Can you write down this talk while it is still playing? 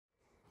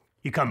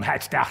You come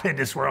hatched out in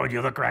this world,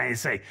 you look around and you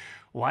say,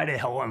 why the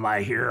hell am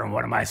I here and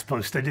what am I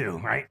supposed to do,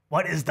 right?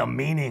 What is the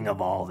meaning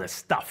of all this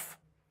stuff?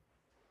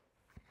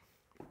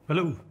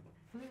 Hello.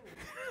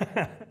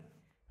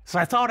 So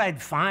I thought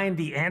I'd find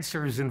the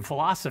answers in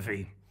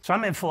philosophy. So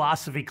I'm in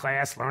philosophy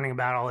class learning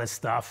about all this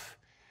stuff.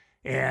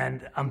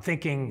 And I'm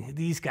thinking,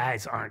 these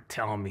guys aren't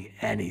telling me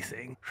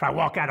anything. So I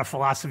walk out of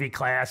philosophy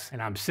class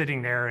and I'm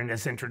sitting there in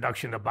this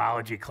introduction to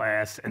biology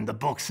class, and the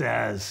book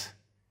says,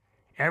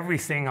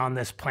 everything on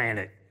this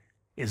planet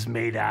is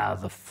made out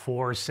of the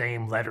 4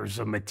 same letters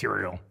of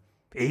material,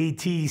 A,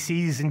 T,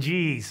 C's, and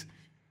G's.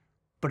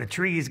 But a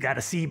tree's got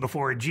a C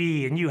before a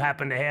G, and you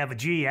happen to have a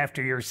G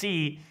after your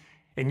C,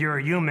 and you're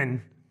a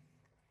human,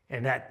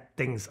 and that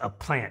thing's a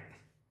plant,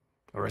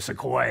 or a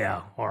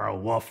sequoia, or a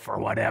wolf, or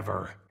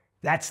whatever.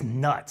 That's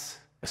nuts.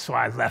 So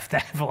I left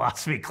that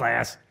philosophy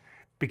class,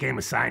 became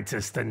a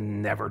scientist,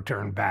 and never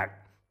turned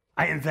back.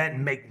 I invent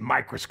and make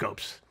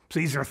microscopes. So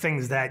these are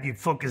things that you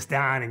focus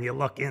down and you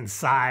look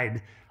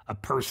inside a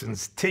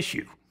person's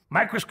tissue.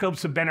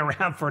 Microscopes have been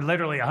around for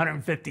literally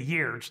 150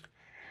 years,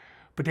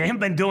 but they haven't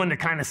been doing the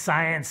kind of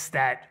science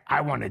that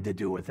I wanted to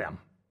do with them.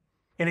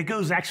 And it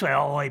goes actually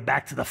all the way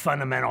back to the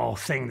fundamental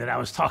thing that I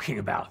was talking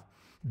about.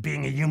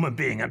 Being a human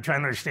being. I'm trying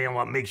to understand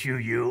what makes you,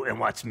 you, and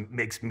what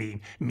makes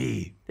me,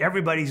 me.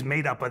 Everybody's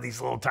made up of these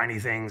little tiny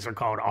things. They're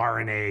called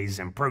RNAs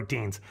and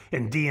proteins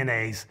and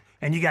DNAs.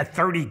 And you got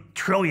 30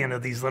 trillion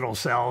of these little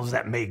cells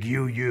that make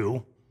you,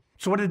 you.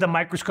 So what did the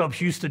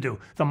microscopes used to do?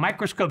 The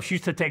microscopes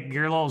used to take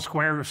your little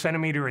square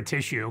centimeter of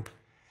tissue,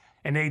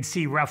 and they'd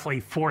see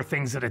roughly 4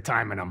 things at a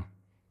time in them.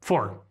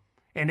 4.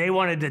 And they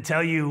wanted to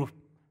tell you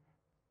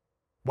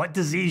what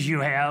disease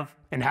you have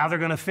and how they're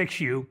going to fix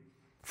you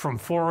from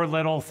 4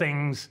 little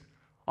things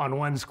on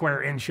 1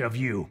 square inch of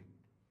you.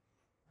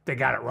 They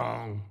got it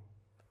wrong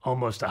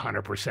almost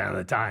 100% of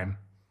the time.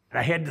 And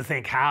I had to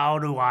think, how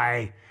do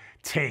I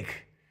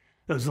take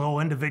those little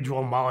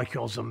individual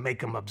molecules and make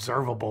them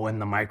observable in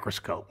the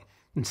microscope?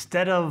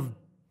 Instead of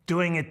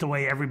doing it the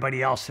way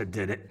everybody else had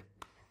did it,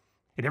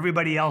 and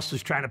everybody else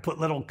was trying to put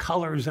little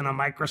colors in a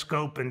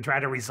microscope and try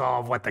to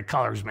resolve what the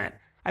colors meant,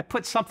 I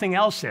put something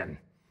else in.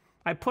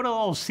 I put a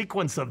little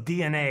sequence of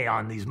DNA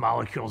on these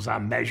molecules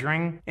I'm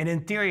measuring, and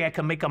in theory, I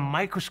can make a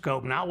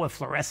microscope not with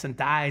fluorescent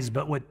dyes,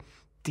 but with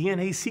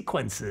DNA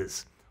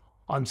sequences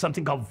on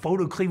something called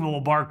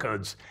photocleavable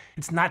barcodes.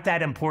 It's not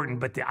that important,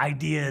 but the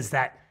idea is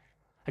that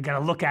I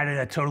gotta look at it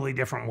a totally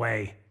different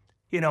way.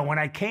 You know, when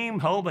I came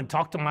home and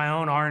talked to my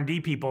own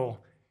R&D people,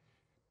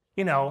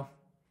 you know,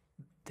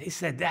 they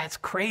said, that's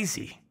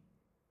crazy.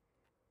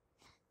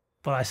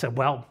 But I said,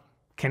 well,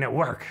 can it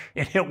work?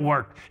 And it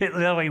worked. It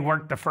literally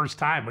worked the first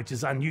time, which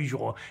is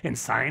unusual in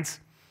science.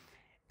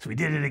 So we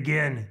did it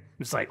again.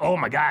 It's like, oh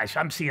my gosh,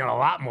 I'm seeing a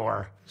lot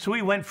more. So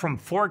we went from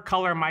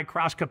 4-color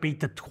microscopy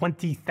to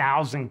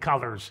 20,000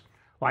 colors,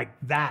 like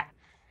that.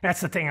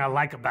 That's the thing I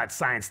like about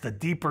science. The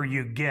deeper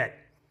you get,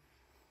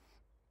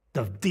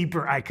 the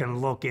deeper I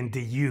can look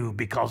into you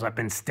because I've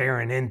been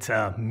staring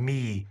into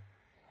me.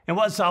 And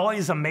what's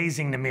always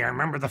amazing to me, I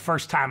remember the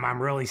first time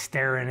I'm really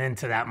staring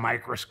into that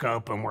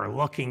microscope and we're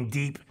looking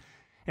deep.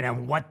 And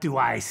then what do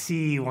I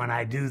see when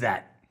I do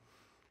that?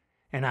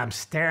 And I'm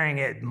staring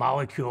at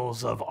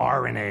molecules of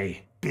RNA,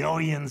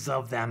 billions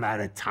of them at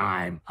a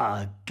time,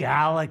 a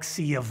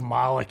galaxy of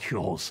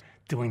molecules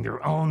doing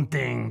their own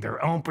thing,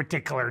 their own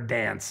particular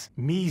dance.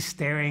 Me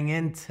staring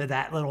into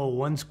that little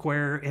 1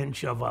 square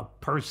inch of a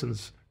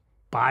person's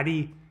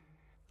body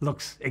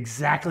looks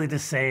exactly the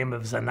same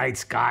as a night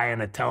sky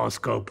in a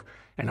telescope,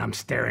 and I'm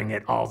staring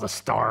at all the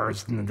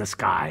stars in the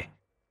sky.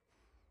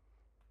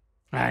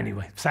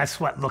 Anyway, so that's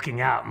what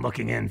looking out and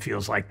looking in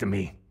feels like to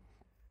me.